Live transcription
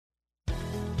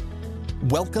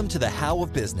Welcome to The How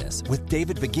of Business with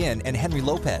David Begin and Henry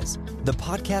Lopez, the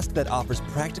podcast that offers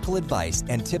practical advice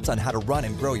and tips on how to run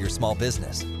and grow your small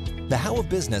business. The How of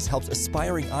Business helps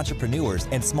aspiring entrepreneurs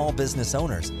and small business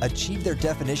owners achieve their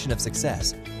definition of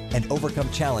success and overcome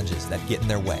challenges that get in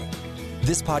their way.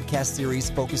 This podcast series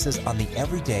focuses on the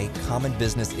everyday common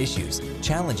business issues,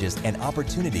 challenges, and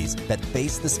opportunities that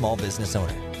face the small business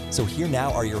owner. So here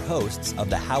now are your hosts of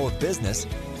The How of Business,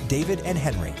 David and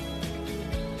Henry.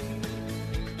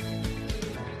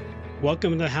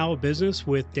 Welcome to How of Business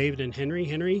with David and Henry.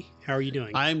 Henry, how are you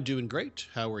doing? I'm doing great.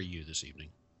 How are you this evening?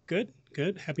 Good.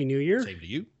 Happy New Year. Same to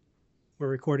you. We're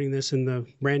recording this in the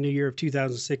brand new year of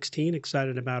 2016.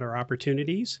 Excited about our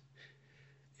opportunities.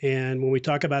 And when we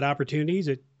talk about opportunities,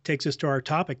 it takes us to our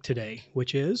topic today,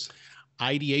 which is?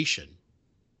 Ideation.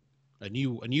 A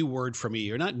new word for me,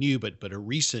 or not new, but a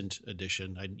recent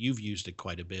addition. You've used it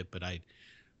quite a bit, but I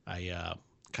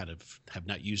kind of have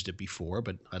not used it before,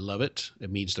 but I love it.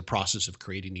 It means the process of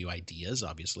creating new ideas,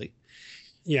 obviously.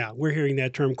 Yeah, we're hearing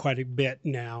that term quite a bit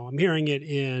now. I'm hearing it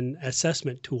in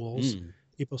assessment tools.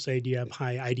 People say, do you have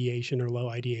high ideation or low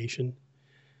ideation?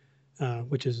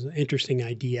 Which is an interesting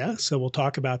idea. So we'll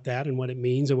talk about that and what it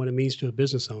means to a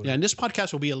business owner. Yeah, and this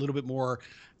podcast will be a little bit more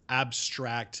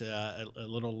abstract, a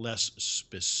little less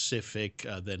specific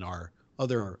than our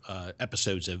other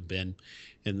episodes have been,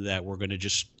 in that we're going to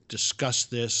just discuss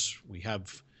this. We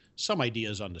have some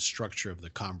ideas on the structure of the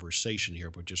conversation here,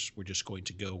 but we're just going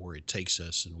to go where it takes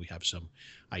us, and we have some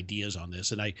ideas on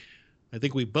this. And I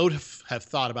think we both have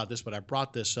thought about this, but I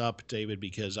brought this up, David,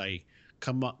 because I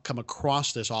come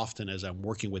across this often as I'm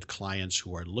working with clients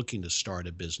who are looking to start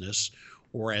a business,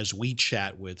 or as we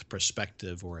chat with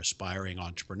prospective or aspiring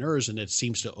entrepreneurs, and it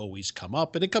seems to always come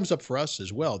up, and it comes up for us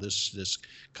as well, this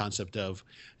concept of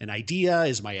an idea.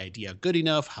 Is my idea good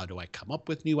enough? How do I come up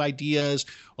with new ideas?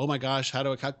 Oh my gosh,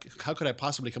 how could I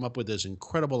possibly come up with this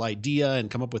incredible idea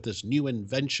and come up with this new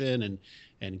invention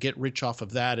and get rich off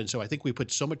of that? And so I think we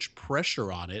put so much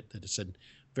pressure on it that it's a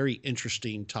very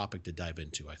interesting topic to dive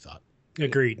into, I thought.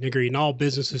 Agreed. And all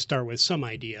businesses start with some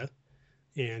idea.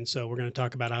 And so we're going to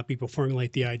talk about how people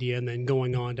formulate the idea and then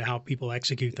going on to how people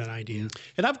execute that idea.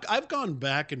 And I've gone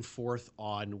back and forth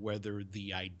on whether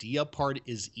the idea part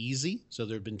is easy. So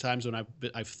there have been times when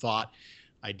I've thought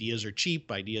ideas are cheap,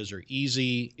 ideas are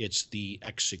easy. It's the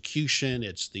execution,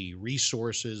 it's the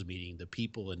resources, meaning the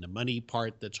people and the money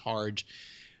part that's hard.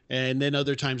 And then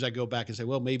other times I go back and say,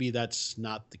 well, maybe that's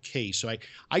not the case. So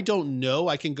I don't know.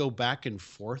 I can go back and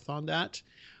forth on that.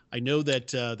 I know that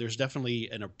there's definitely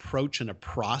an approach and a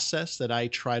process that I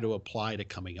try to apply to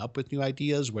coming up with new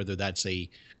ideas, whether that's a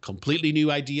completely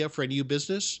new idea for a new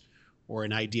business or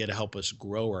an idea to help us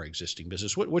grow our existing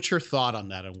business. What's your thought on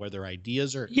that, on whether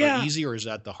ideas are easy, or is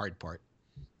that the hard part?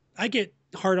 I get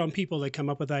hard on people that come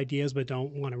up with ideas but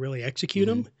don't want to really execute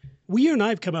them. You and I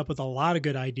have come up with a lot of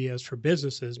good ideas for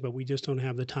businesses, but we just don't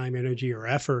have the time, energy, or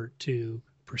effort to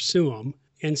pursue them.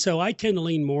 And so I tend to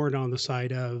lean more on the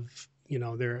side of,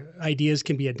 their ideas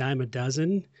can be a dime a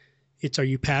dozen. It's, are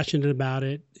you passionate about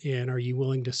it, and are you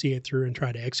willing to see it through and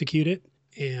try to execute it?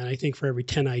 And I think for every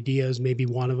 10 ideas, maybe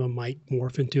one of them might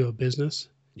morph into a business.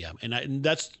 Yeah, and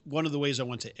that's one of the ways I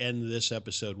want to end this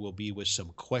episode, will be with some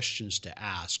questions to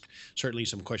ask. Certainly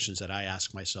some questions that I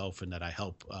ask myself and that I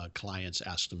help clients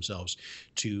ask themselves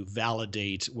to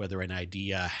validate whether an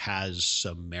idea has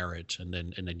some merit, and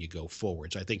then you go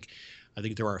forward. So I think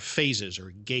there are phases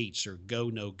or gates or go,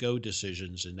 no go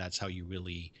decisions, and that's how you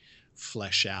really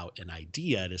flesh out an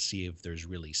idea to see if there's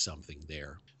really something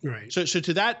there. Right. So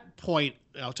to that point,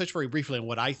 I'll touch very briefly on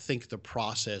what I think the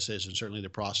process is, and certainly the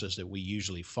process that we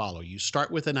usually follow. You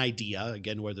start with an idea,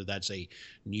 again, whether that's a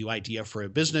new idea for a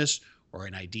business or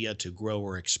an idea to grow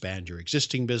or expand your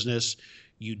existing business.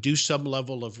 You do some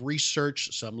level of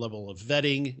research, some level of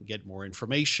vetting, get more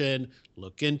information,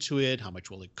 look into it. How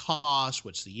much will it cost?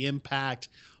 What's the impact?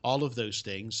 All of those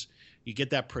things. You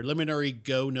get that preliminary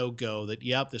go, no go, that,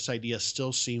 yep, this idea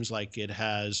still seems like it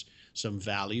has some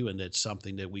value and it's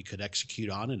something that we could execute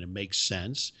on and it makes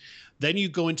sense. Then you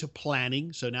go into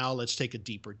planning. So now let's take a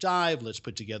deeper dive. Let's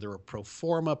put together a pro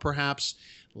forma, perhaps.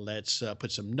 Let's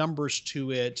put some numbers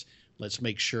to it. Let's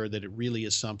make sure that it really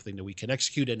is something that we can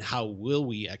execute, and how will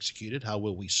we execute it? How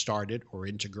will we start it or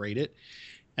integrate it?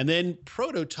 And then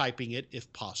prototyping it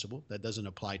if possible. That doesn't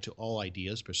apply to all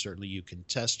ideas, but certainly you can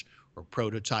test or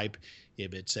prototype.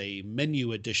 If it's a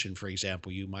menu addition, for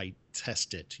example, you might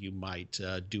test it. You might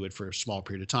do it for a small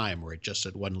period of time, or just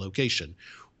at one location,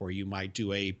 or you might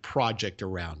do a project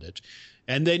around it.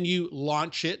 And then you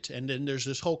launch it, and then there's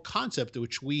this whole concept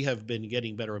which we have been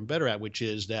getting better and better at, which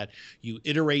is that you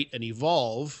iterate and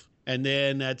evolve And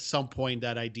then at some point,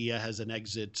 that idea has an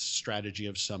exit strategy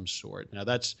of some sort. Now,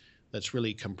 that's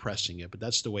really compressing it, but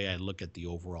that's the way I look at the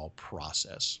overall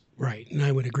process. Right. And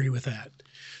I would agree with that.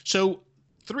 So,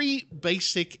 three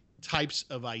basic types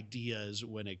of ideas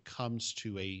when it comes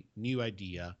to a new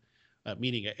idea,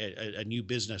 meaning a new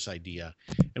business idea.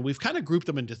 And we've kind of grouped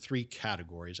them into three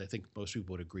categories. I think most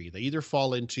people would agree. They either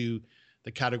fall into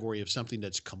the category of something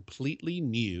that's completely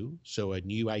new, so a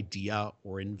new idea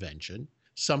or invention,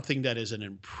 something that is an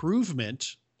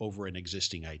improvement over an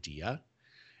existing idea,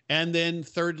 and then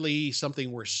thirdly,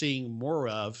 something we're seeing more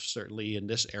of, certainly in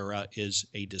this era, is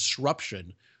a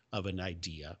disruption of an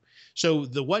idea. So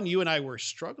the one you and I were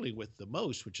struggling with the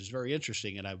most, which is very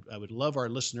interesting, and I would love our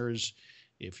listeners,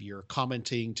 if you're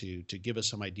commenting, to give us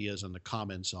some ideas in the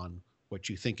comments on what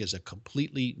you think is a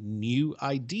completely new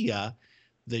idea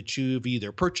that you've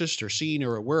either purchased or seen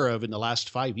or aware of in the last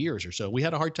 5 years or so. We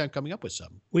had a hard time coming up with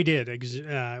some. We did.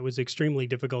 It was extremely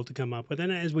difficult to come up with.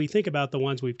 And as we think about the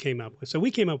ones we've came up with, so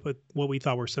we came up with what we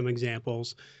thought were some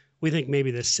examples. We think maybe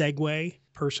the Segway,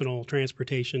 personal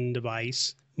transportation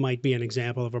device, might be an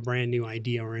example of a brand new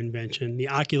idea or invention. The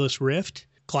Oculus Rift,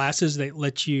 glasses that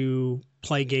let you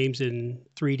play games in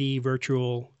 3D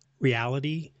virtual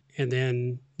reality. And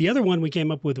then the other one we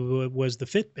came up with was the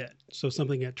Fitbit. So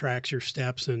something that tracks your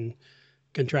steps and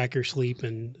can track your sleep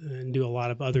and do a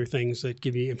lot of other things that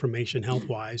give you information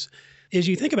health-wise. As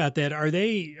you think about that,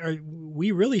 are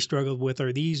we really struggled with,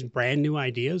 are these brand new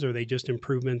ideas or are they just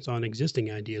improvements on existing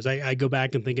ideas? I go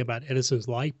back and think about Edison's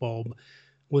light bulb.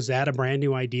 Was that a brand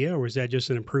new idea or was that just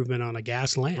an improvement on a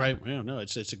gas lamp? Right. Yeah, no,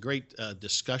 it's a great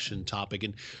discussion topic.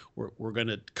 And we're going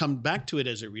to come back to it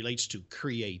as it relates to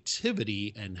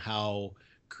creativity and how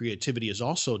creativity is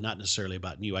also not necessarily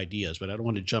about new ideas, but I don't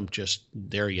want to jump just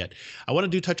there yet. I want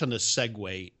to touch on the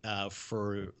Segway.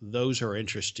 For those who are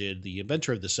interested, the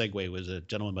inventor of the Segway was a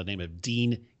gentleman by the name of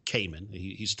Dean Kamen.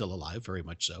 He's still alive, very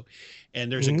much so. And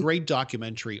there's a great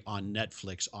documentary on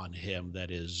Netflix on him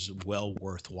that is well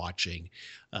worth watching.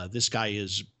 This guy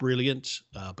is brilliant,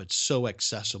 but so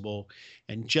accessible.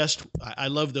 And I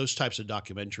love those types of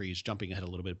documentaries, jumping ahead a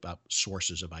little bit about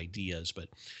sources of ideas, but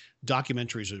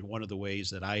documentaries are one of the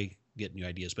ways that I get new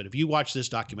ideas. But if you watch this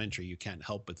documentary, you can't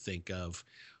help but think of,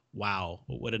 wow,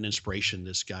 what an inspiration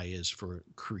this guy is for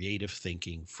creative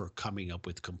thinking, for coming up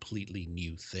with completely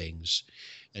new things.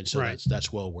 And so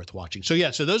that's well worth watching.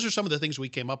 So so those are some of the things we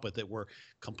came up with that were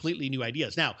completely new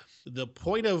ideas. Now, the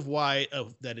point of why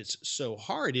that it's so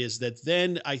hard is that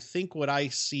then I think what I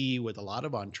see with a lot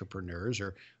of entrepreneurs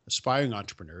or aspiring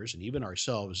entrepreneurs and even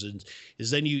ourselves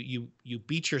is then you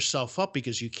beat yourself up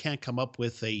because you can't come up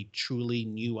with a truly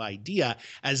new idea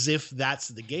as if that's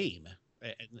the game.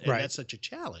 And that's such a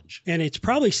challenge. And it's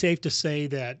probably safe to say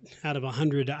that out of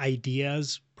 100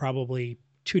 ideas, probably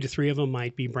 2 to 3 of them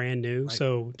might be brand new. Right.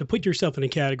 So to put yourself in a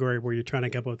category where you're trying to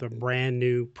come up with a brand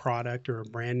new product or a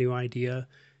brand new idea,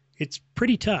 it's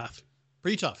pretty tough.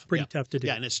 Pretty tough to do.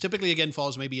 Yeah, and it's typically, again,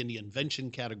 falls maybe in the invention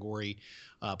category.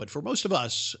 But for most of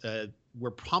us,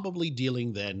 we're probably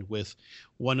dealing then with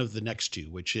one of the next two,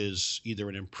 which is either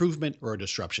an improvement or a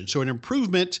disruption. So an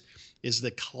improvement is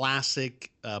the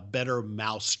classic better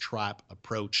mousetrap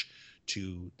approach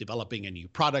to developing a new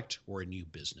product or a new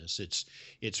business.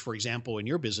 It's for example, in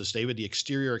your business, David, the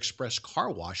Exterior Express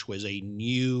car wash was a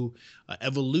new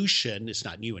evolution. It's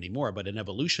not new anymore, but an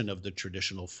evolution of the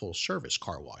traditional full service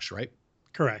car wash, right?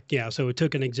 Correct. Yeah. So it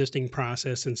took an existing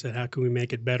process and said, how can we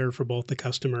make it better for both the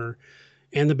customer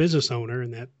and the business owner?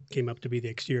 And that came up to be the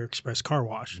Exterior Express car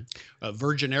wash.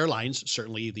 Virgin Airlines,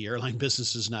 certainly the airline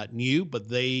business is not new, but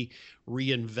they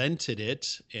reinvented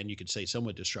it, and you could say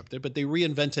somewhat disrupted, but they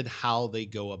reinvented how they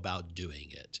go about doing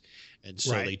it. And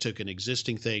so they took an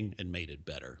existing thing and made it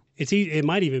better. It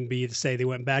might even be to say they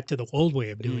went back to the old way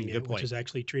of doing it, which is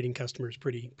actually treating customers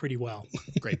pretty well.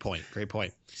 Great point.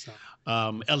 So.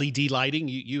 LED lighting,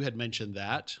 you had mentioned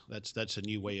that. That's a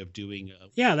new way of doing.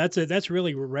 That's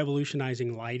really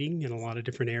revolutionizing lighting in a lot of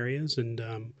different areas. And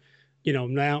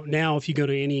now if you go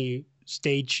to any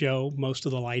stage show, most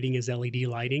of the lighting is LED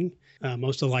lighting.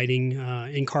 Most of the lighting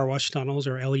in car wash tunnels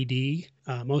are LED.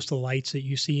 Most of the lights that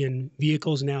you see in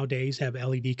vehicles nowadays have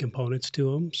LED components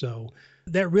to them. So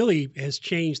that really has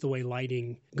changed the way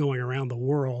lighting going around the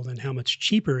world and how much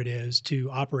cheaper it is to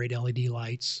operate LED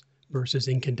lights versus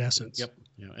incandescents. Yep.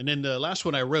 Yeah. And then the last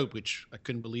one I wrote, which I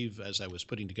couldn't believe as I was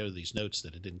putting together these notes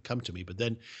that it didn't come to me, but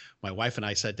then my wife and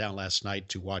I sat down last night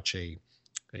to watch a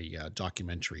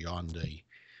documentary on the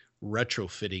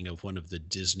retrofitting of one of the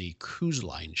Disney Cruise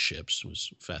Line ships. It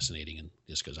was fascinating, and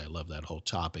just because I love that whole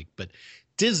topic. But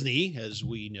Disney, as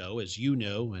we know, as you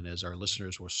know, and as our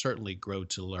listeners will certainly grow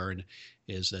to learn,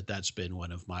 is that that's been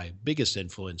one of my biggest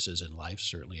influences in life,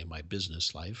 certainly in my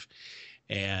business life.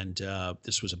 And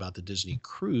this was about the Disney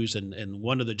cruise. And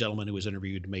one of the gentlemen who was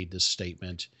interviewed made this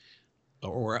statement,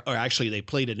 or actually they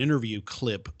played an interview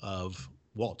clip of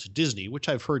Walt Disney, which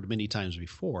I've heard many times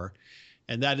before.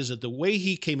 And that is that the way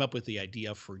he came up with the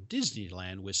idea for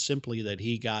Disneyland was simply that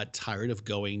he got tired of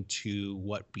going to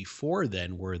what before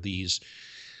then were these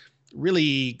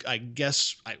really, I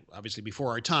guess, obviously before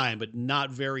our time, but not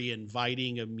very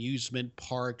inviting amusement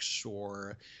parks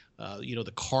or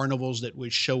the carnivals that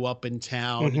would show up in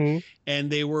town. Mm-hmm.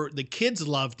 And the kids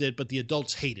loved it, but the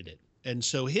adults hated it. And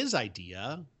so his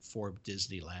idea for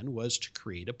Disneyland was to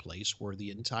create a place where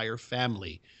the entire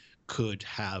family could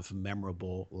have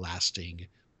memorable, lasting,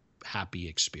 happy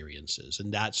experiences.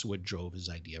 And that's what drove his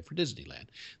idea for Disneyland,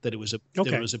 that it was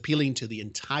appealing to the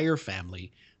entire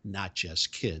family, not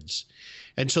just kids.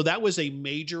 And so that was a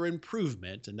major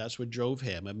improvement, and that's what drove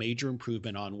him, a major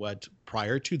improvement on what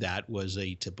prior to that was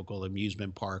a typical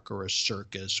amusement park or a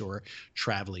circus or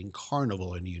traveling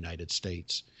carnival in the United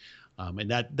States.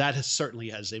 And that certainly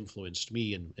has influenced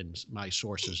me in my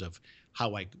sources of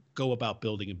how I go about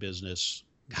building a business,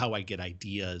 how I get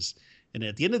ideas. And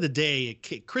at the end of the day,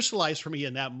 it crystallized for me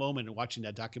in that moment and watching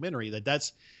that documentary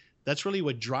that's really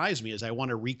what drives me, is I want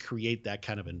to recreate that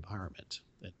kind of environment.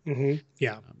 Mm-hmm.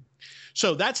 Yeah.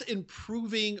 So that's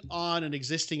improving on an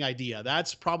existing idea.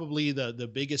 That's probably the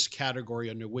biggest category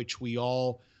under which we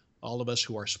all of us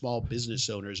who are small business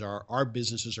owners, our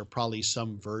businesses are probably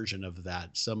some version of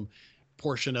that, some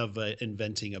portion of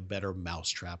inventing a better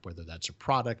mousetrap, whether that's a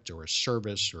product or a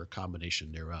service or a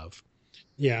combination thereof.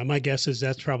 Yeah, my guess is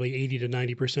that's probably 80 to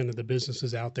 90% of the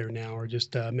businesses out there now are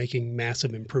just making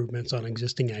massive improvements on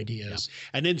existing ideas. Yeah.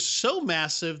 And then so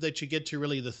massive that you get to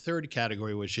really the third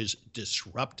category, which is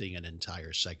disrupting an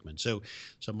entire segment. So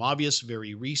some obvious,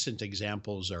 very recent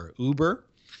examples are Uber,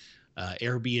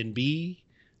 Airbnb,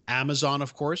 Amazon,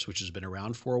 of course, which has been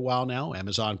around for a while now.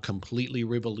 Amazon completely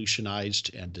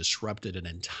revolutionized and disrupted an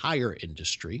entire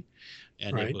industry,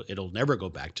 and Right. it'll never go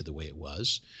back to the way it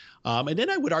was. And then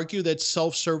I would argue that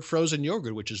self-serve frozen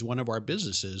yogurt, which is one of our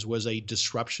businesses, was a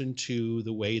disruption to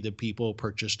the way that people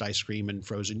purchased ice cream and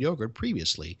frozen yogurt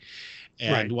previously.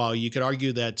 And Right. while you could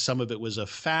argue that some of it was a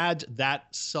fad,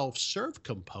 that self-serve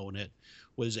component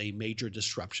was a major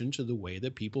disruption to the way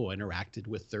that people interacted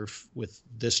with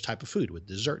this type of food, with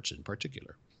desserts in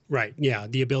particular. Right. Yeah.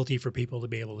 The ability for people to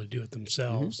be able to do it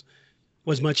themselves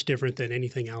was much different than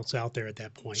anything else out there at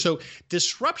that point. So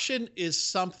disruption is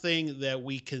something that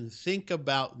we can think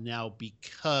about now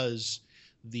because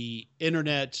the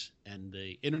internet and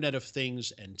the Internet of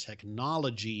Things and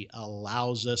technology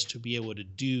allows us to be able to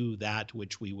do that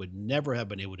which we would never have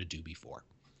been able to do before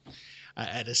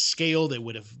at a scale that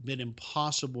would have been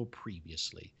impossible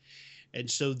previously. And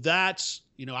so that's,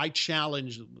 I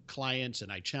challenge clients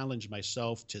and I challenge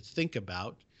myself to think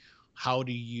about, how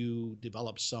do you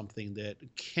develop something that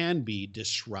can be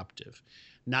disruptive?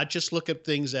 Not just look at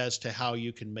things as to how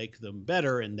you can make them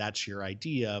better, and that's your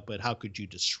idea, but how could you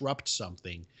disrupt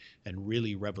something and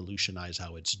really revolutionize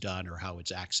how it's done or how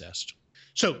it's accessed?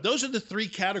 So those are the three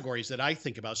categories that I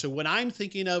think about. So when I'm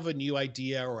thinking of a new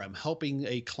idea or I'm helping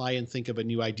a client think of a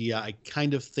new idea, I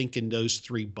kind of think in those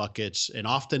three buckets. And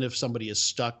often if somebody is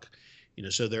stuck,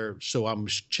 so I'm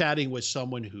chatting with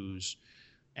someone who's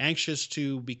anxious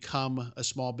to become a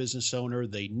small business owner.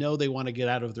 They know they want to get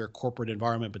out of their corporate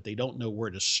environment, but they don't know where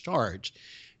to start.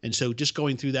 And so just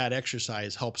going through that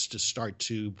exercise helps to start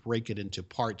to break it into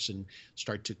parts and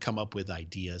start to come up with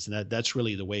ideas. And that's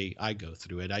really the way I go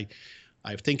through it.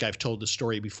 I think I've told the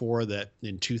story before that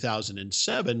in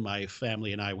 2007, my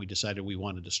family and we decided we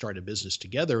wanted to start a business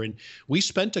together. And we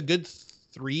spent a good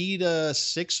 3 to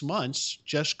 6 months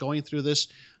just going through this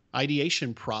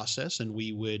ideation process. And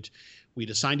we'd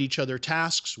assign each other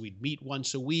tasks. We'd meet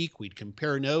once a week. We'd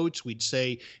compare notes. We'd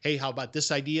say, hey, how about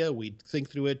this idea? We'd think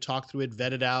through it, talk through it,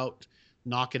 vet it out,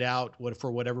 knock it out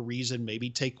for whatever reason, maybe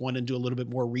take one and do a little bit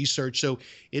more research. So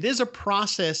it is a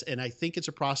process. And I think it's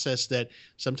a process that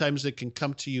sometimes it can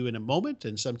come to you in a moment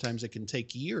and sometimes it can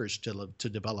take years to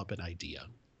develop an idea.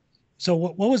 So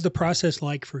what was the process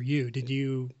like for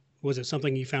you? Was it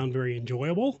something you found very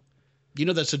enjoyable?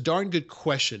 That's a darn good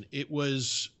question. It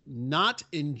was not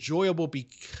enjoyable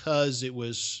because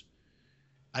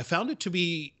I found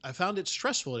it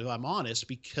stressful, if I'm honest,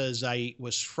 because I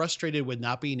was frustrated with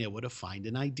not being able to find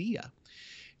an idea.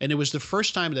 And it was the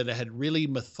first time that I had really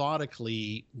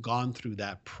methodically gone through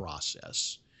that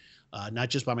process. not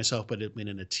just by myself, but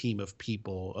in a team of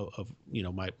people of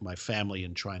my family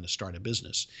and trying to start a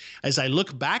business. As I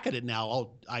look back at it now,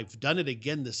 I've done it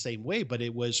again the same way, but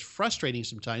it was frustrating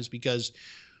sometimes because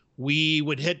we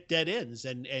would hit dead ends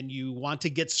and you want to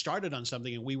get started on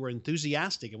something, and we were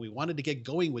enthusiastic and we wanted to get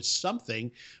going with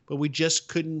something, but we just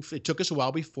couldn't. It took us a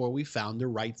while before we found the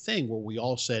right thing where we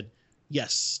all said,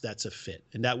 yes, that's a fit.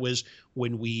 And that was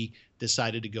when we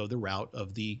decided to go the route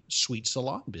of the sweet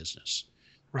salon business.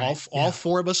 Right. All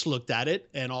four of us looked at it,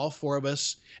 and all four of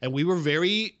us, and we were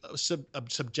very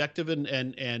subjective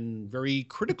and very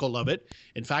critical of it.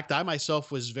 In fact, I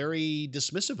myself was very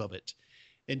dismissive of it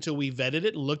until we vetted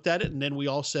it and looked at it, and then we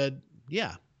all said,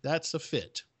 yeah, that's a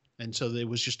fit. And so it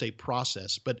was just a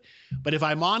process. But if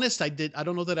I'm honest, I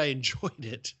don't know that I enjoyed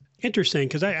it. Interesting,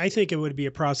 because I think it would be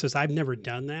a process. I've never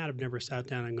done that. I've never sat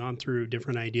down and gone through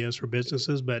different ideas for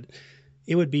businesses, but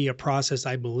it would be a process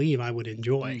I believe I would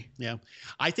enjoy. Yeah.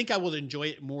 I think I will enjoy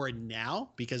it more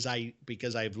now because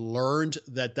I've learned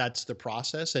that that's the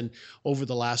process. And over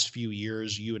the last few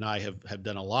years, you and I have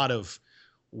done a lot of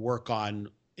work on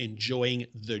enjoying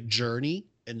the journey.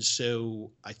 And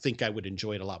so I think I would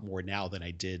enjoy it a lot more now than I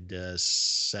did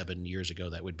 7 years ago.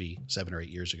 That would be 7 or 8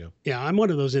 years ago. Yeah, I'm one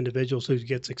of those individuals who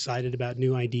gets excited about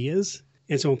new ideas.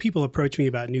 And so when people approach me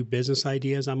about new business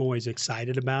ideas, I'm always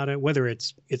excited about it, whether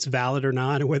it's valid or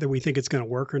not, or whether we think it's going to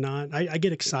work or not. I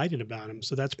get excited about them.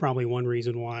 So that's probably one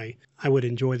reason why I would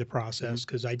enjoy the process,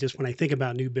 because when I think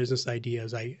about new business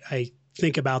ideas, I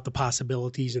think about the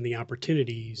possibilities and the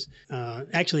opportunities.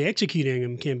 Actually executing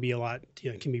them can be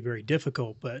can be very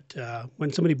difficult. But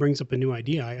when somebody brings up a new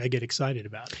idea, I get excited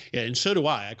about it. Yeah, and so do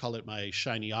I. I call it my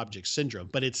shiny object syndrome.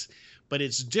 But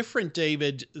it's different,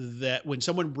 David, that when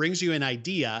someone brings you an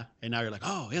idea and now you're like,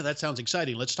 oh, yeah, that sounds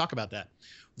exciting. Let's talk about that.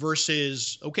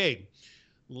 Versus, okay,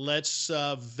 let's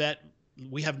vet.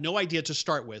 We have no idea to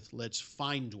start with. Let's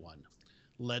find one.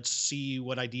 Let's see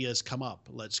what ideas come up.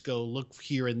 Let's go look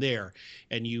here and there.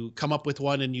 And you come up with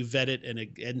one and you vet it and it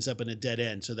ends up in a dead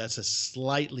end. So that's a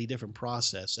slightly different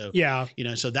process. So, yeah,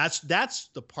 so that's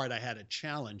the part I had a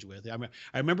challenge with.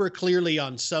 I remember clearly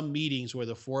on some meetings where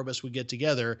the four of us would get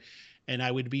together and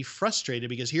I would be frustrated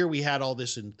because here we had all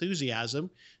this enthusiasm,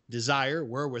 desire,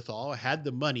 wherewithal, had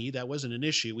the money. That wasn't an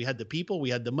issue. We had the people, we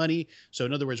had the money. So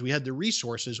in other words, we had the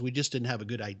resources. We just didn't have a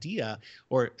good idea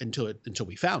until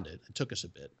we found it. It took us a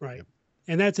bit. Right.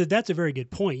 Yeah. And that's a very good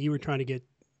point. You were trying to get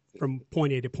from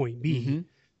point A to point B.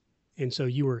 Mm-hmm. And so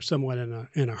you were somewhat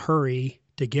in a hurry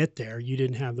to get there. You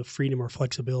didn't have the freedom or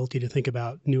flexibility to think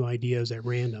about new ideas at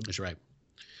random. That's right.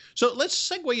 So let's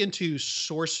segue into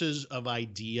sources of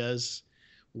ideas,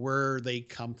 where they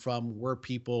come from, where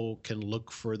people can look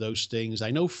for those things.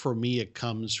 I know for me, it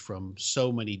comes from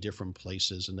so many different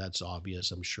places, and that's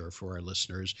obvious, I'm sure, for our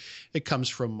listeners. It comes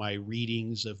from my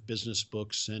readings of business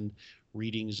books and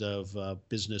readings of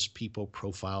business people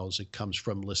profiles. It comes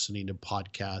from listening to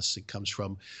podcasts. It comes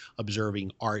from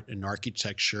observing art and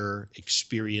architecture,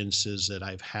 experiences that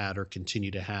I've had or continue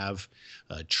to have.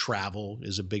 Travel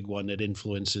is a big one that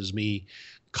influences me.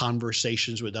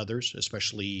 Conversations with others,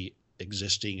 especially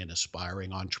existing and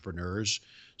aspiring entrepreneurs.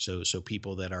 So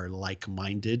people that are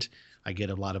like-minded. I get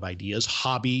a lot of ideas.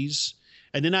 Hobbies.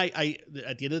 And then I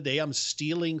at the end of the day, I'm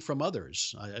stealing from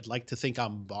others. I'd like to think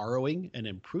I'm borrowing and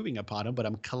improving upon them, but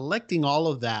I'm collecting all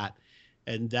of that.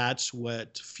 And that's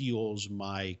what fuels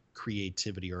my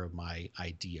creativity or my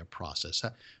idea process.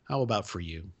 How about for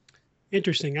you?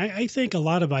 Interesting. I think a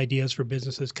lot of ideas for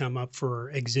businesses come up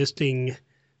for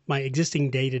my existing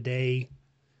day-to-day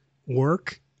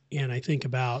work. And I think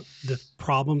about the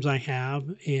problems I have,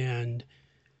 and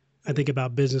I think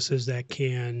about businesses that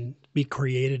can be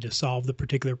created to solve the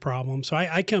particular problem. So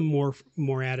I come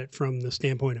more at it from the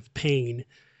standpoint of pain.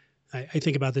 I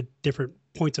think about the different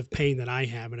points of pain that I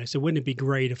have. And I said, wouldn't it be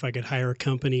great if I could hire a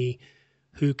company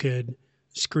who could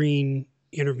screen,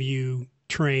 interview,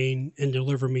 train, and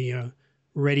deliver me a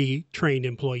ready, trained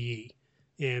employee?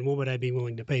 And what would I be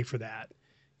willing to pay for that?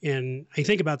 And I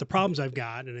think about the problems I've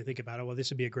got, and I think about, well,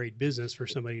 this would be a great business for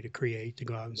somebody to create, to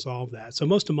go out and solve that. So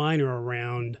most of mine are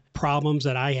around problems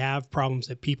that I have, problems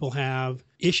that people have,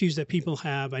 issues that people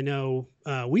have. I know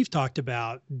we've talked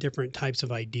about different types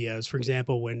of ideas. For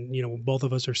example, when, both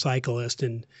of us are cyclists,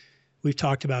 and we've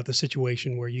talked about the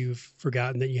situation where you've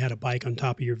forgotten that you had a bike on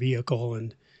top of your vehicle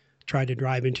and tried to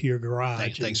drive into your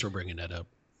garage. Thanks for bringing that up.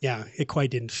 Yeah, it quite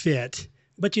didn't fit.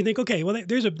 But you think, okay, well,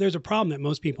 there's a problem that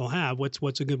most people have.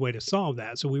 What's a good way to solve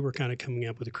that? So we were kind of coming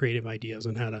up with the creative ideas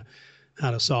on how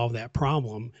to solve that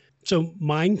problem. So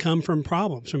mine come from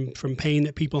problems, from pain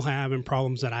that people have and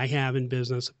problems that I have in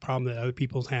business, a problem that other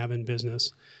people have in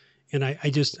business. And I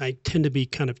tend to be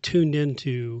kind of tuned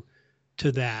into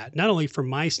to that, not only from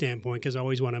my standpoint, because I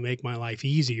always want to make my life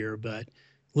easier, but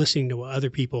listening to other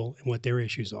people and what their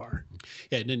issues are.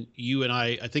 Yeah, and then you and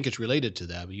I think it's related to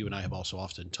that, but you and I have also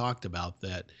often talked about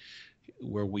that.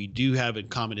 Where we do have in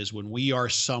common is when we are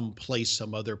someplace,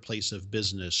 some other place of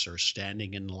business, or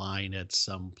standing in line at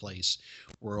some place,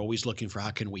 we're always looking for how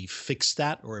can we fix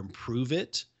that or improve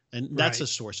it. And that's Right. a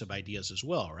source of ideas as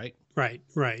well, right?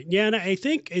 Right. Yeah, and I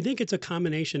think it's a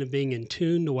combination of being in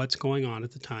tune to what's going on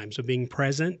at the time. So being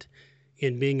present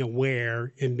and being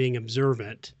aware and being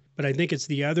observant. But I think it's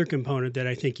the other component that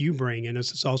I think you bring in is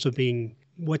it's also being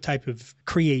what type of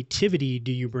creativity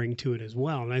do you bring to it as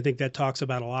well. And I think that talks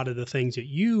about a lot of the things that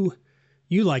you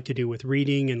like to do with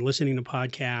reading and listening to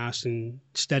podcasts and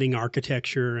studying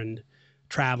architecture and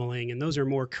traveling. And those are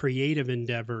more creative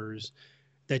endeavors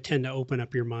that tend to open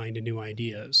up your mind to new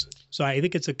ideas. So I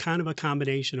think it's a kind of a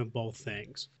combination of both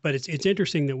things. But it's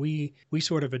interesting that we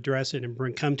sort of address it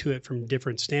and come to it from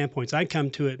different standpoints. I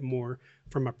come to it more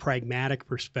from a pragmatic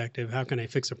perspective. How can I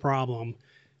fix a problem?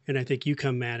 And I think you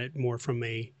come at it more from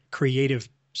a creative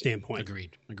standpoint.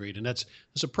 Agreed. And that's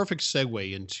a perfect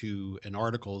segue into an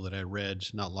article that I read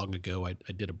not long ago.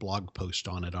 I did a blog post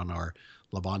on it on our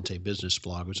Levante business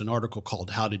blog. It was an article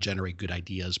called How to Generate Good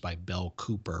Ideas by Belle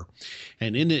Cooper.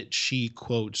 And in it, she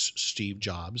quotes Steve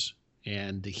Jobs.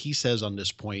 And he says on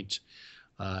this point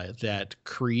that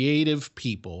creative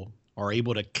people are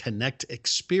able to connect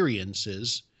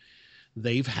experiences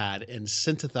they've had and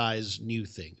synthesize new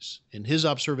things. In his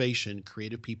observation,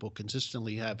 creative people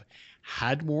consistently have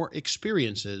had more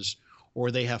experiences, or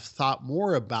they have thought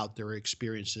more about their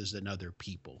experiences than other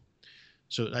people.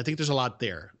 So I think there's a lot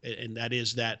there. And that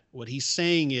is that what he's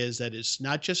saying is that it's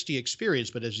not just the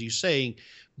experience, but as you're saying,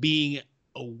 being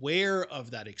aware of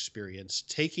that experience,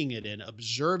 taking it in,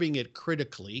 observing it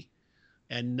critically,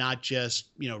 and not just,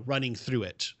 running through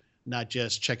it. Not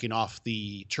just checking off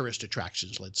the tourist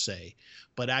attractions, let's say,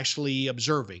 but actually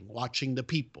observing, watching the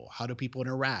people. How do people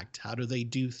interact? How do they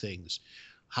do things?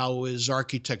 How is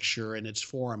architecture and its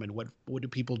form, and what do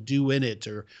people do in it,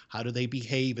 or how do they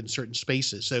behave in certain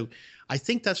spaces? So I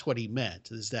think that's what he meant,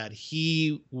 is that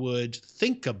he would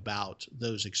think about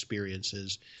those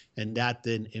experiences, and that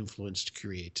then influenced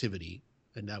creativity.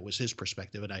 And that was his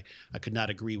perspective. And I could not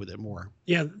agree with it more.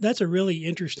 Yeah, that's a really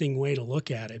interesting way to look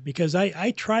at it, because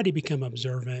I try to become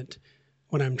observant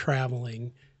when I'm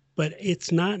traveling, but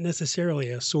it's not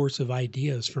necessarily a source of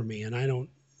ideas for me. And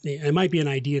it might be an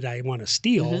idea that I want to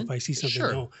steal if I see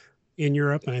something in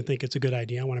Europe and I think it's a good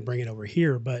idea. I want to bring it over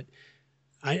here, but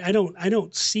I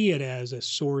don't see it as a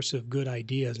source of good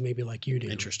ideas, maybe like you do.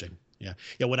 Interesting. Yeah.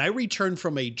 When I return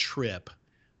from a trip,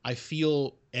 I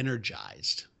feel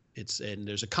energized. And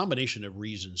there's a combination of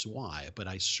reasons why, but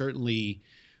I certainly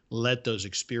let those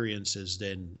experiences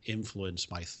then influence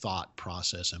my thought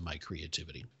process and my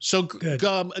creativity. So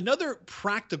another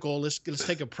practical, let's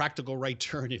take a practical right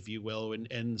turn, if you will,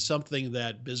 and something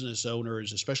that business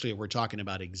owners, especially if we're talking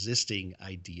about existing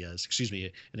ideas,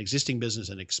 an existing business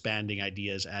and expanding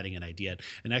ideas, adding an idea.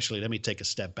 And actually, let me take a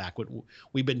step back.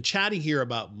 We've been chatting here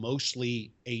about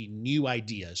mostly a new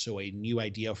idea. So a new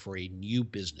idea for a new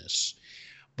business.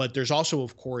 But there's also,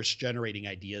 of course, generating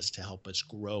ideas to help us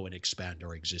grow and expand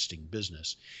our existing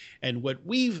business. And what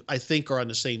I think are on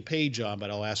the same page on, but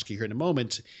I'll ask you here in a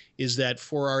moment, is that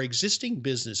for our existing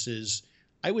businesses,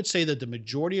 I would say that the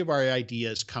majority of our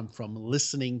ideas come from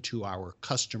listening to our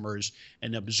customers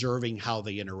and observing how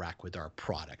they interact with our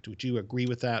product. Would you agree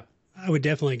with that? I would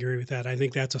definitely agree with that. I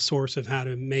think that's a source of how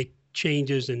to make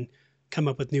changes and come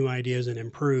up with new ideas and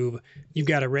improve. You've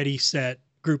got a ready, set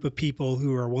group of people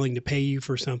who are willing to pay you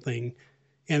for something,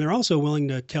 and they're also willing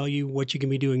to tell you what you can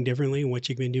be doing differently and what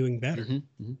you can be doing better.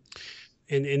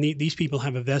 And these people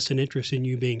have a vested interest in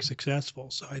you being successful.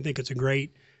 So I think it's a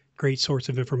great source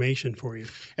of information for you.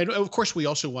 And of course, we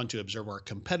also want to observe our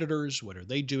competitors. What are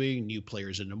they doing? New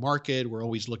players in the market. We're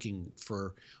always looking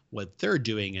for what they're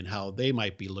doing and how they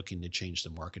might be looking to change the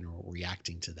market or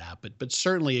reacting to that. But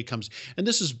certainly it comes, and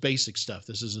this is basic stuff.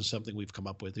 This isn't something we've come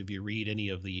up with. If you read any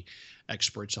of the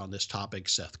experts on this topic,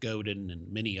 Seth Godin and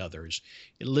many others,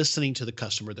 listening to the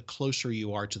customer, the closer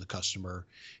you are to the customer,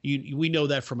 we know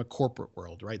that from a corporate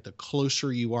world, right? The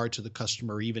closer you are to the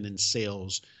customer, even in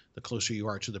sales, the closer you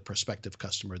are to the prospective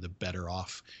customer, the better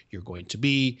off you're going to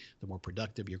be, the more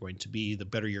productive you're going to be, the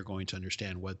better you're going to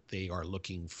understand what they are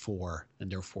looking for, and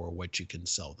therefore what you can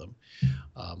sell them.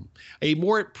 A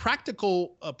more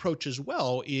practical approach as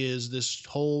well is this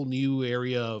whole new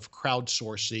area of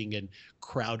crowdsourcing and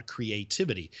crowd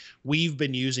creativity. We've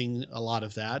been using a lot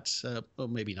of that, well,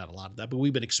 maybe not a lot of that, but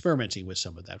we've been experimenting with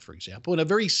some of that, for example. And a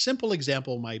very simple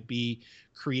example might be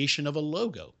creation of a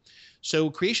logo. So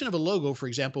creation of a logo, for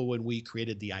example, when we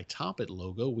created the iTop It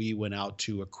logo, we went out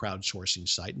to a crowdsourcing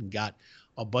site and got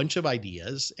a bunch of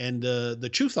ideas. And the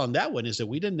truth on that one is that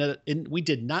we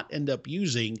did not end up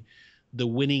using the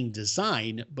winning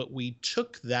design, but we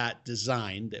took that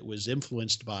design that was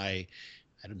influenced by,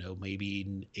 I don't know,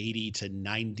 maybe 80 to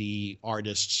 90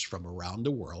 artists from around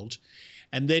the world,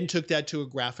 and then took that to a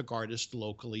graphic artist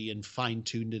locally and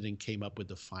fine-tuned it and came up with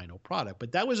the final product.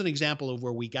 But that was an example of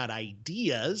where we got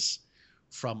ideas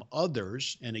from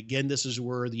others. And again, this is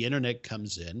where the internet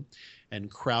comes in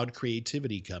and crowd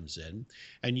creativity comes in.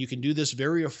 And you can do this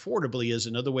very affordably as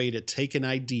another way to take an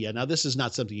idea. Now, this is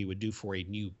not something you would do for a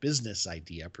new business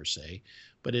idea per se,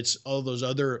 but it's all those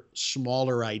other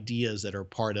smaller ideas that are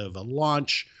part of a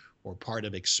launch or part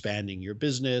of expanding your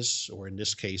business, or in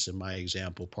this case, in my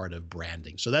example, part of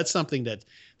branding. So that's something that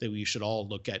we should all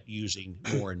look at using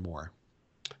more and more.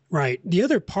 Right. The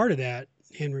other part of that,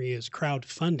 Henry, is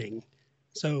crowdfunding.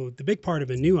 So the big part of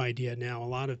a new idea now, a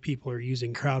lot of people are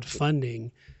using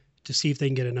crowdfunding to see if they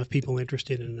can get enough people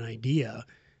interested in an idea.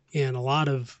 And a lot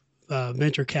of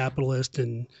venture capitalists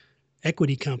and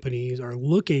equity companies are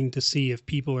looking to see if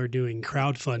people are doing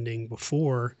crowdfunding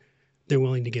before they're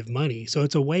willing to give money. So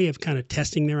it's a way of kind of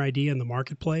testing their idea in the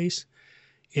marketplace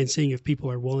and seeing if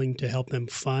people are willing to help them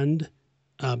fund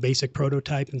a basic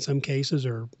prototype in some cases,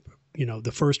 or,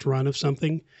 the first run of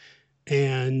something,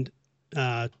 and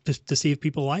to see if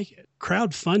people like it.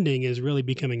 Crowdfunding is really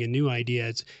becoming a new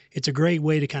idea. It's a great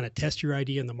way to kind of test your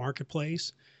idea in the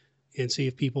marketplace and see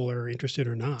if people are interested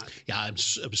or not. Yeah, I'm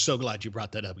so glad you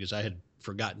brought that up, because I had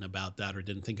forgotten about that or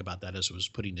didn't think about that as I was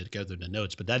putting it together in the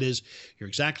notes. But you're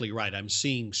exactly right. I'm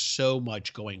seeing so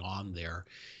much going on there,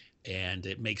 and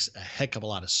it makes a heck of a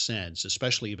lot of sense,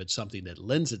 especially if it's something that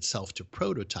lends itself to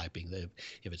prototyping,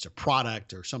 if it's a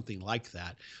product or something like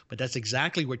that. But that's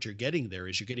exactly what you're getting there,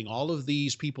 is you're getting all of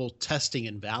these people testing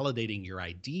and validating your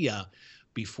idea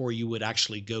before you would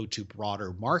actually go to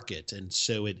broader market. And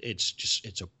so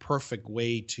it's a perfect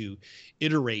way to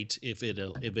iterate if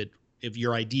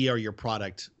your idea or your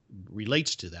product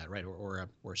relates to that, right,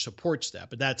 or supports that.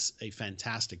 But that's a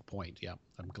fantastic point. Yeah,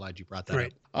 I'm glad you brought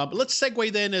that up. But let's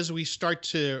segue then, as we start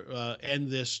to end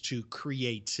this, to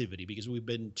creativity, because we've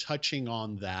been touching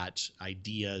on that.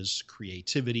 Ideas,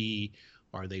 creativity,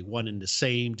 are they one and the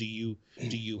same? Do you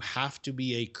have to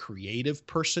be a creative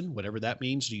person, whatever that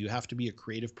means? Do you have to be a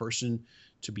creative person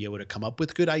to be able to come up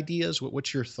with good ideas?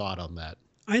 What's your thought on that?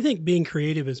 I think being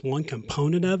creative is one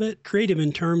component of it. Creative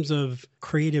in terms of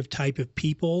creative type of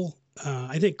people.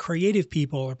 I think creative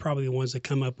people are probably the ones that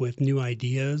come up with new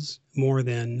ideas more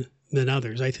than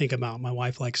others. I think about, my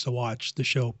wife likes to watch the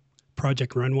show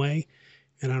Project Runway,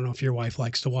 and I don't know if your wife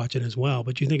likes to watch it as well,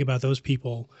 but you think about those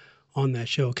people on that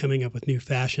show coming up with new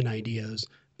fashion ideas.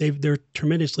 They're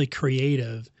tremendously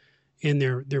creative, and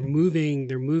they're moving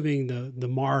the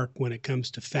mark when it comes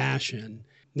to fashion.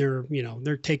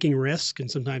 They're taking risks, and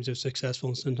sometimes they're successful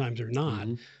and sometimes they're not.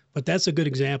 Mm-hmm. But that's a good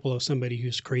example of somebody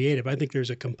who's creative. I think there's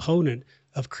a component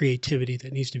of creativity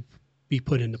that needs to be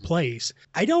put into place.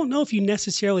 I don't know if you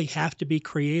necessarily have to be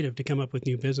creative to come up with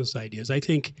new business ideas. I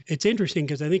think it's interesting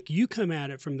because I think you come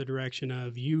at it from the direction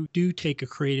of, you do take a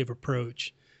creative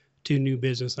approach to new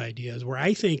business ideas, where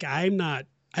I think I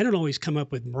don't always come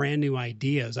up with brand new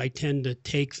ideas. I tend to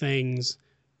take things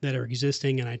that are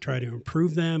existing and I try to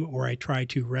improve them, or I try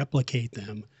to replicate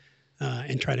them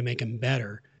and try to make them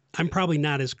better. I'm probably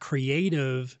not as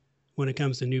creative when it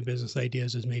comes to new business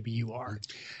ideas as maybe you are.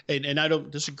 And I don't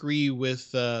disagree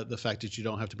with the fact that you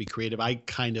don't have to be creative. I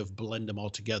kind of blend them all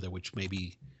together, which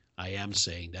maybe I am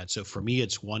saying that. So for me,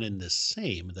 it's one and the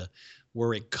same,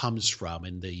 where it comes from,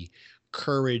 and the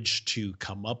courage to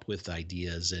come up with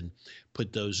ideas and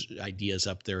put those ideas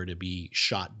up there to be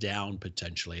shot down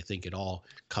potentially. I think it all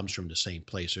comes from the same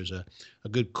place. There's a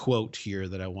good quote here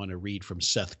that I want to read from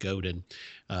Seth Godin.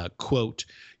 Quote,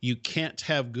 "You can't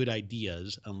have good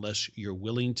ideas unless you're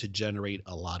willing to generate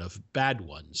a lot of bad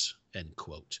ones," end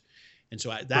quote. And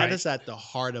so that is at the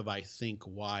heart of, I think,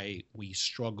 why we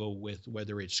struggle with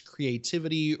whether it's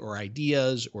creativity or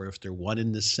ideas, or if they're one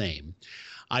and the same.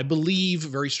 I believe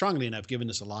very strongly, and I've given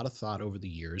this a lot of thought over the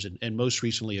years, and most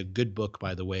recently a good book,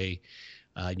 by the way,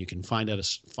 and you can find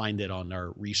it on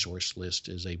our resource list,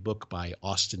 is a book by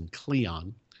Austin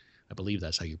Kleon. I believe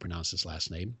that's how you pronounce his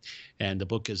last name. And the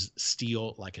book is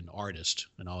Steal Like an Artist,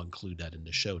 and I'll include that in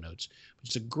the show notes.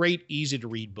 It's a great, easy to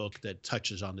read book that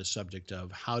touches on the subject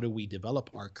of how do we develop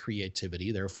our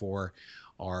creativity, therefore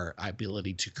our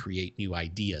ability to create new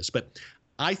ideas. But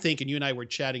I think, and you and I were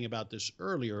chatting about this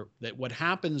earlier, that what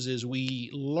happens is we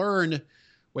learn,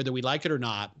 whether we like it or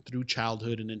not, through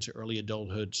childhood and into early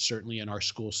adulthood, certainly in our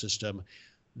school system,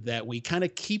 that we kind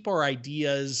of keep our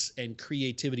ideas and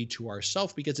creativity to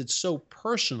ourselves because it's so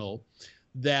personal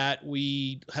that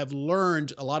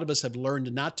a lot of us have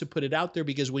learned not to put it out there,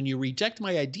 because when you reject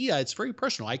my idea, it's very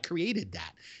personal. I created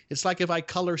that. It's like if I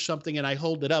color something and I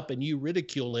hold it up and you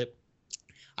ridicule it,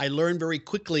 I learned very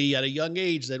quickly at a young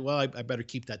age that, well, I better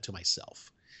keep that to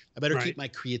myself. I better keep my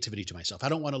creativity to myself. I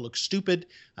don't want to look stupid.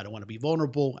 I don't want to be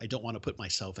vulnerable. I don't want to put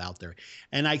myself out there.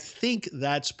 And I think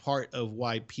that's part of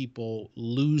why people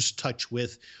lose touch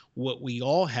with what we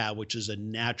all have, which is a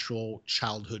natural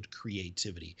childhood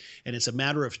creativity. And it's a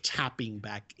matter of tapping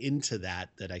back into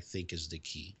that I think is the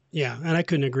key. Yeah, and I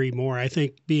couldn't agree more. I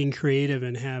think being creative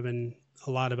and having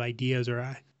a lot of ideas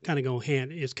kind of go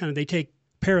hand. It's kind of, they take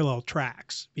parallel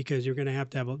tracks, because you're going to have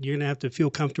to feel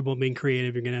comfortable being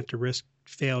creative. You're going to have to risk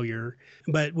failure.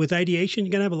 But with ideation,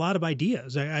 you're going to have a lot of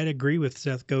ideas. I'd agree with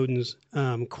Seth Godin's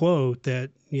quote that,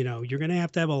 you're going to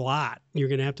have a lot. You're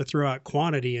going to have to throw out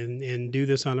quantity and do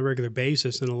this on a regular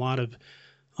basis. And a lot of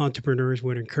entrepreneurs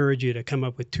would encourage you to come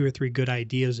up with 2 or 3 good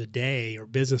ideas a day, or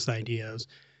business ideas,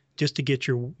 just to get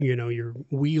your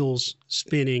wheels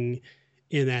spinning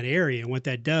in that area. And what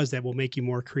that does, that will make you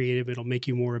more creative. It'll make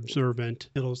you more observant.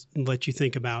 It'll let you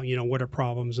think about, what are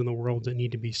problems in the world that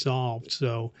need to be solved.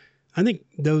 So I think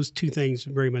those 2 things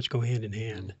very much go hand in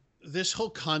hand. This whole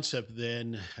concept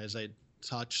then, as I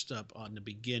touched up on the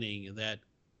beginning, that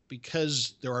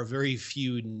because there are very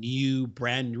few new,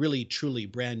 really truly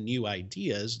brand new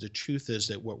ideas, the truth is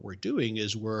that what we're doing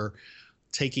is we're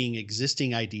taking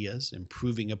existing ideas,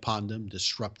 improving upon them,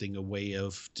 disrupting a way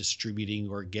of distributing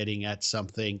or getting at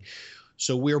something.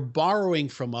 So we're borrowing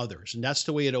from others, and that's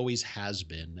the way it always has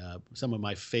been. Some of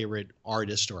my favorite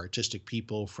artists or artistic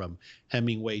people, from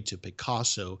Hemingway to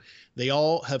Picasso, they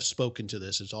all have spoken to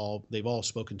this. They've all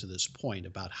spoken to this point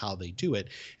about how they do it.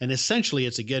 And essentially,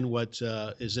 it's again what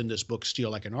is in this book,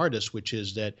 Steal Like an Artist, which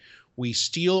is that we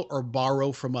steal or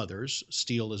borrow from others.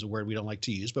 Steal is a word we don't like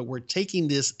to use, but we're taking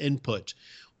this input,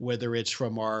 whether it's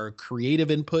from our creative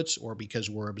inputs or because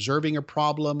we're observing a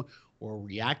problem or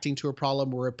reacting to a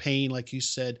problem or a pain, like you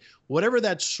said, whatever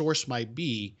that source might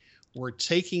be, we're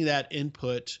taking that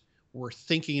input, we're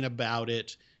thinking about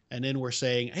it, and then we're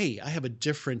saying, hey, I have a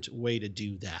different way to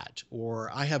do that,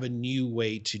 or I have a new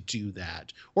way to do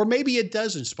that. Or maybe it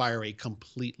does inspire a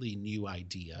completely new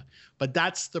idea, but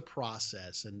that's the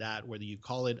process. And that, whether you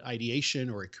call it ideation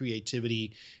or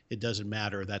creativity, it doesn't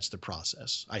matter. That's the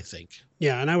process, I think.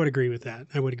 Yeah, and I would agree with that.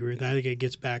 I think it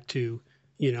gets back to,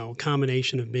 a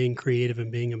combination of being creative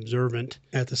and being observant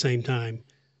at the same time.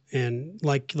 And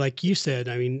like you said,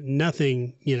 I mean,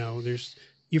 nothing,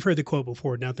 you've heard the quote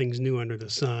before, nothing's new under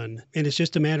the sun. And it's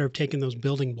just a matter of taking those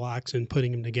building blocks and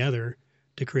putting them together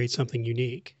to create something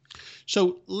unique.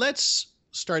 So let's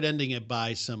start ending it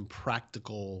by some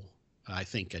practical, I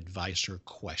think, advice or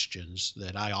questions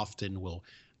that I often will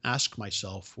ask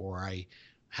myself, or I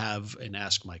have and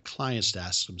ask my clients to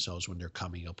ask themselves when they're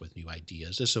coming up with new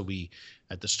ideas. This will be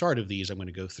at the start of these. I'm going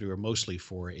to go through are mostly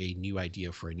for a new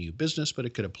idea for a new business, but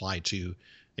it could apply to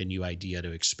a new idea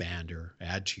to expand or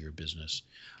add to your business.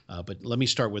 But let me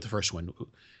start with the first one.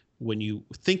 When you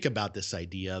think about this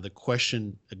idea, a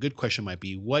good question might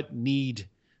be, what need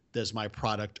does my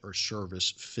product or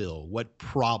service fill? What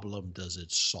problem does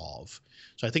it solve?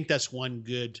 So I think that's one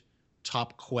good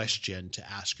top question to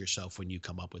ask yourself when you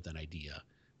come up with an idea.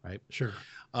 Right? Sure.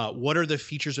 What are the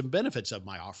features and benefits of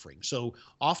my offering? So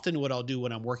often what I'll do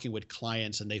when I'm working with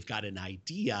clients and they've got an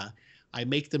idea, I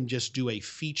make them just do a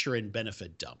feature and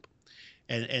benefit dump.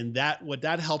 And that, what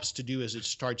that helps to do is it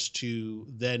starts to,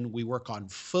 then we work on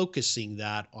focusing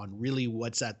that on really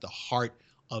what's at the heart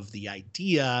of the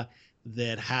idea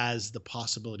that has the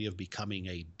possibility of becoming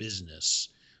a business,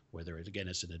 whether it, again,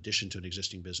 it's an addition to an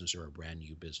existing business or a brand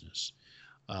new business.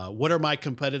 What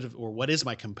is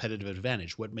my competitive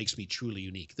advantage? What makes me truly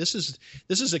unique? This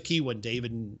is a key one,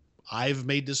 David. I've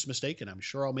made this mistake, and I'm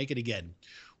sure I'll make it again,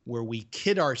 where we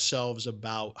kid ourselves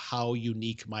about how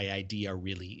unique my idea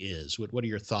really is. What are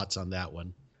your thoughts on that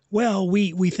one? Well,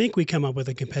 we think we come up with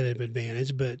a competitive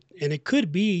advantage, and it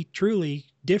could be truly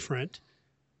different,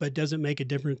 but doesn't make a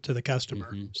difference to the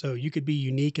customer. Mm-hmm. So you could be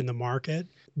unique in the market.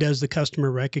 Does the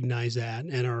customer recognize that,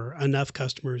 and are enough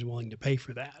customers willing to pay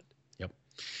for that?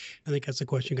 I think that's the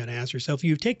question you got to ask yourself.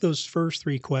 You take those first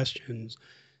 3 questions.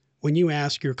 When you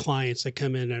ask your clients that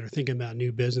come in and are thinking about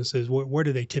new businesses, where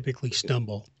do they typically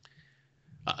stumble?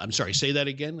 I'm sorry, say that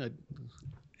again.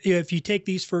 If you take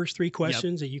these first 3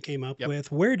 questions that you came up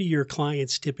with, where do your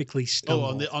clients typically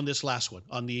stumble? On this last one,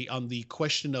 on the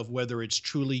question of whether it's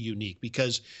truly unique,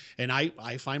 because, and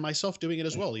I find myself doing it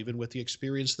as well, even with the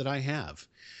experience that I have,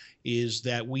 is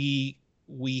that we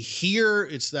we hear,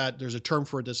 it's that there's a term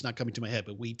for it that's not coming to my head,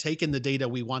 but we take in the data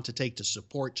we want to take to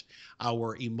support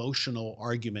our emotional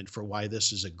argument for why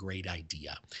this is a great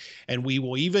idea. And we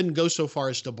will even go so far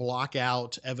as to block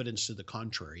out evidence to the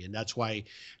contrary. And that's why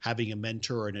having a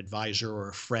mentor or an advisor or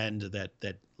a friend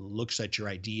that looks at your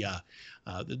idea,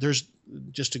 there's,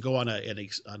 just to go on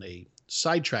a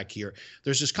sidetrack here,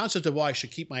 there's this concept of, well, I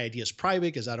should keep my ideas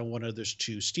private because I don't want others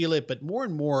to steal it. But more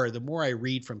and more, the more I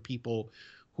read from people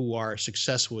who are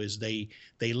successful, is they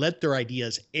let their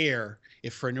ideas air,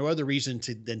 if for no other reason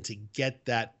than to get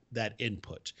that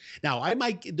input. Now,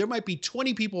 there might be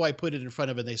 20 people I put it in front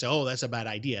of and they say, oh, that's a bad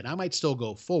idea. And I might still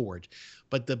go forward.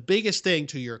 But the biggest thing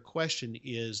to your question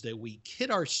is that we kid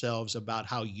ourselves about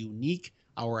how unique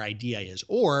our idea is,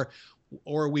 or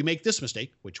we make this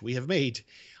mistake, which we have made.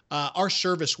 Our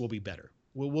service will be better.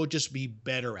 We'll just be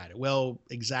better at it. Well,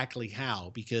 exactly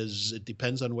how? Because it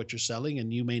depends on what you're selling,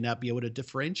 and you may not be able to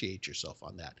differentiate yourself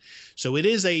on that. So it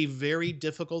is a very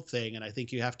difficult thing, and I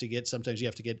think sometimes you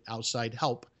have to get outside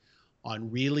help on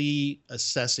really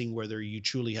assessing whether you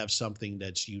truly have something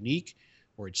that's unique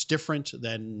or it's different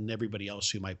than everybody else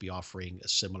who might be offering a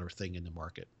similar thing in the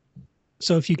market.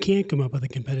 So if you can't come up with a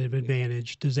competitive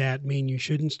advantage, does that mean you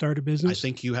shouldn't start a business? I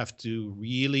think you have to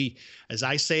really, as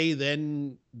I say,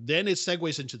 then it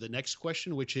segues into the next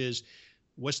question, which is,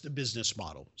 what's the business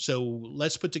model? So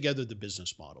let's put together the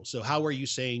business model. So how are you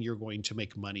saying you're going to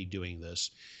make money doing this?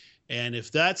 And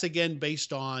if that's, again,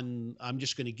 based on, I'm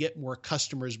just going to get more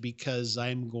customers because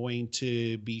I'm going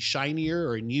to be shinier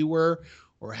or newer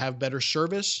or have better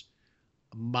service,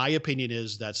 my opinion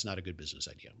is that's not a good business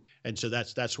idea. And so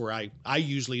that's where I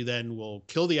usually then will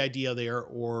kill the idea there,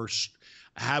 or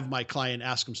have my client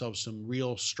ask themselves some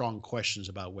real strong questions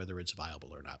about whether it's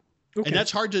viable or not. Okay. And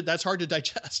that's hard to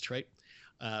digest, right?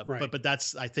 Right. But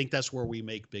I think that's where we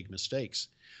make big mistakes.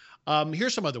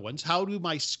 Here's some other ones. How do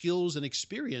my skills and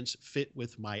experience fit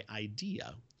with my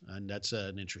idea? And that's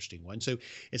an interesting one. So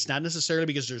it's not necessarily,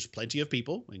 because there's plenty of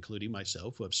people, including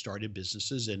myself, who have started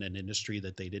businesses in an industry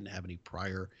that they didn't have any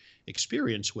prior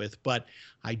experience with. But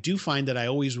I do find that I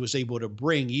always was able to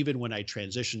bring, even when I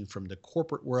transitioned from the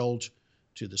corporate world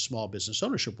to the small business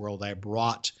ownership world, I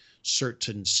brought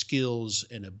certain skills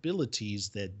and abilities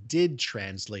that did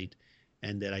translate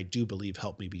and that I do believe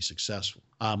helped me be successful.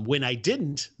 When I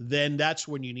didn't, then that's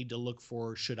when you need to look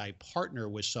for, should I partner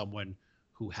with someone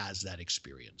who has that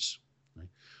experience?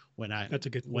 Right? That's a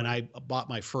good point. When I bought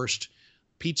my first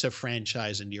pizza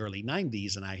franchise in the early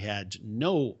 90s, and I had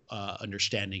no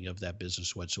understanding of that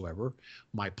business whatsoever,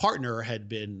 my partner had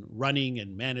been running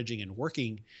and managing and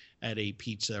working at a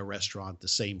pizza restaurant, the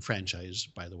same franchise,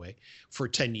 by the way, for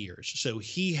 10 years. So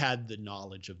he had the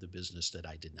knowledge of the business that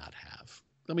I did not have.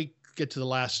 Let me get to the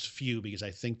last few because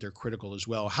I think they're critical as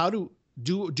well. How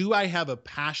do I have a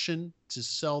passion to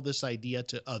sell this idea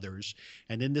to others?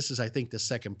 And then this is, I think, the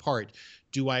second part.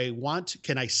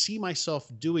 Can I see myself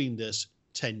doing this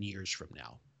 10 years from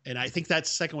now? And I think that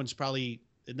second one's probably,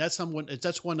 and that's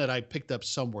one that I picked up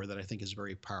somewhere that I think is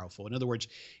very powerful. In other words,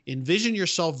 envision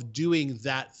yourself doing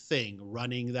that thing,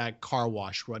 running that car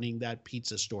wash, running that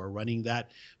pizza store, running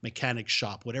that mechanic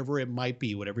shop, whatever it might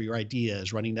be, whatever your idea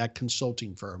is, running that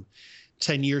consulting firm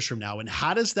 10 years from now. And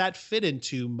how does that fit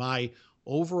into my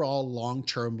overall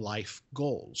long-term life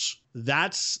goals?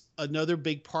 That's another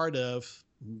big part of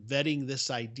vetting this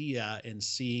idea and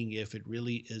seeing if it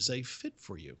really is a fit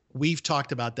for you. We've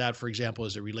talked about that, for example,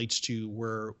 as it relates to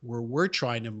where we're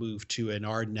trying to move to in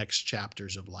our next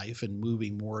chapters of life, and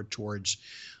moving more towards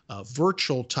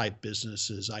virtual type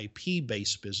businesses,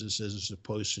 IP-based businesses, as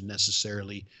opposed to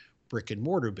necessarily brick and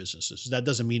mortar businesses. That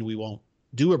doesn't mean we won't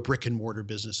do a brick and mortar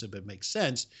business if it makes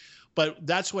sense, but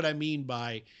that's what I mean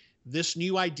by this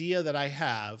new idea that I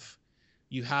have.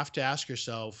 You have to ask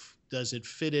yourself, does it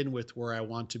fit in with where I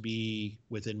want to be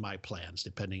within my plans,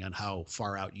 depending on how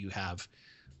far out you have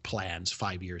plans,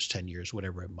 5 years, 10 years,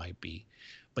 whatever it might be.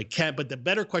 But the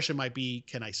better question might be,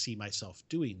 can I see myself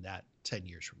doing that 10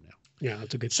 years from now? Yeah,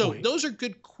 that's a good point. So those are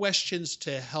good questions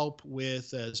to help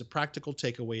with, as a practical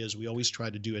takeaway, as we always try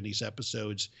to do in these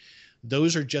episodes.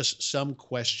 Those are just some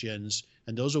questions,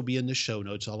 and those will be in the show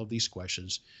notes, all of these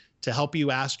questions, to help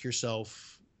you ask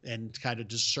yourself and kind of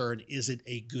discern, is it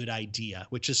a good idea?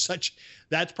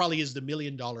 That probably is the $1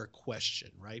 million question,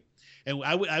 right? And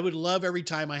I would love, every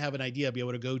time I have an idea, be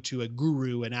able to go to a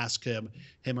guru and ask him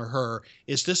or her,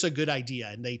 is this a good idea?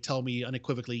 And they tell me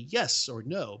unequivocally yes or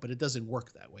no, but it doesn't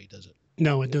work that way, does it?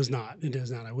 No, it does not. It does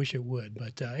not. I wish it would,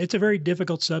 but it's a very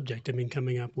difficult subject. I mean,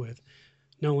 coming up with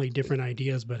not only different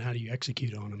ideas, but how do you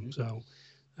execute on them? So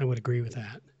I would agree with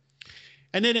that.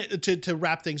 And then to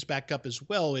wrap things back up as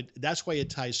well, that's why it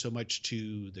ties so much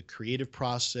to the creative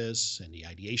process and the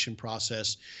ideation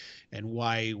process, and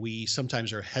why we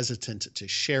sometimes are hesitant to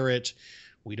share it.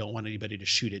 We don't want anybody to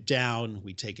shoot it down.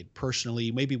 We take it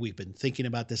personally. Maybe we've been thinking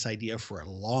about this idea for a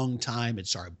long time.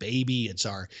 It's our baby. It's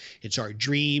our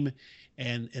dream.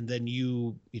 And then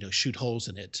you shoot holes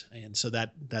in it. And so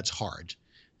that's hard.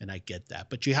 And I get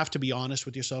that. But you have to be honest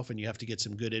with yourself, and you have to get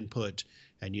some good input,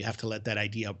 and you have to let that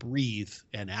idea breathe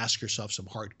and ask yourself some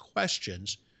hard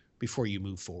questions before you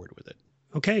move forward with it.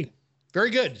 Okay.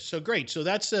 Very good. So great. So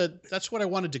that's what I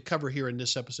wanted to cover here in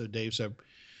this episode, Dave. So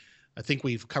I think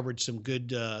we've covered some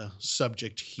good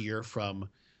subject here, from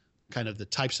kind of the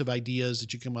types of ideas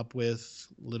that you come up with,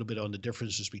 a little bit on the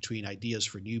differences between ideas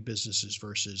for new businesses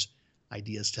versus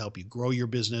ideas to help you grow your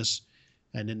business.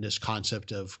 And then this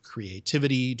concept of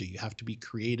creativity, do you have to be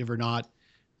creative or not?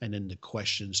 And then the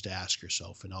questions to ask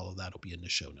yourself, and all of that will be in the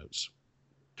show notes.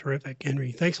 Terrific,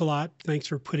 Henry. Thanks a lot. Thanks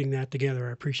for putting that together.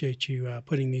 I appreciate you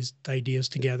putting these ideas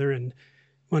together, and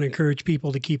want to encourage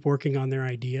people to keep working on their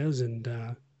ideas,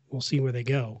 and we'll see where they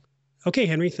go. Okay,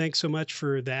 Henry, thanks so much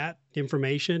for that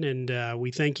information. And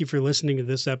we thank you for listening to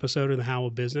this episode of The How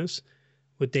of Business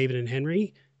with David and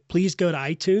Henry. Please go to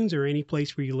iTunes or any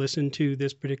place where you listen to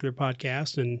this particular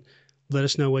podcast and let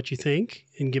us know what you think,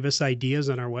 and give us ideas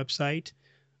on our website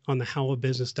on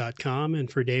thehowofbusiness.com.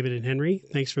 And for David and Henry,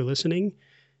 thanks for listening.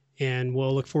 And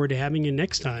we'll look forward to having you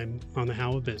next time on The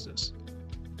How of Business.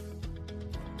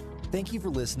 Thank you for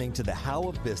listening to The How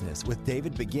of Business with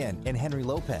David Begin and Henry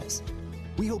Lopez.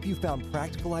 We hope you found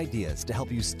practical ideas to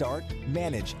help you start,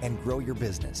 manage, and grow your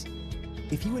business.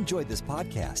 If you enjoyed this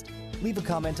podcast, leave a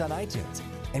comment on iTunes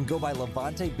and go by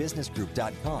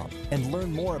LevanteBusinessGroup.com and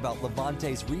learn more about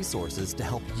Levante's resources to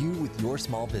help you with your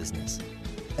small business.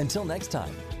 Until next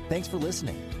time, thanks for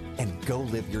listening, and go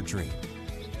live your dream.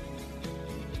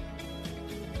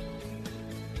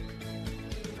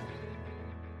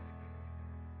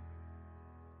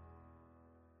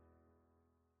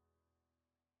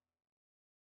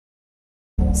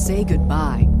 Say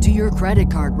goodbye to your credit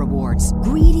card rewards.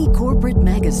 Greedy corporate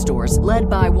mega stores, led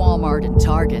by Walmart and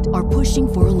Target, are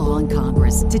pushing for a law in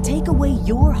Congress to take away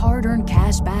your hard-earned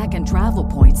cash back and travel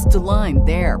points to line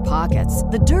their pockets.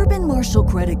 The Durbin-Marshall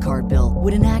credit card bill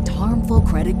would enact harmful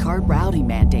credit card routing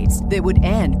mandates that would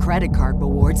end credit card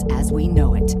rewards as we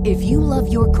know it. If you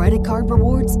love your credit card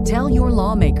rewards, tell your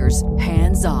lawmakers,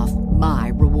 hands off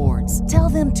my rewards. Tell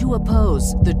them to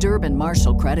oppose the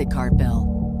Durbin-Marshall credit card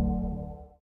bill.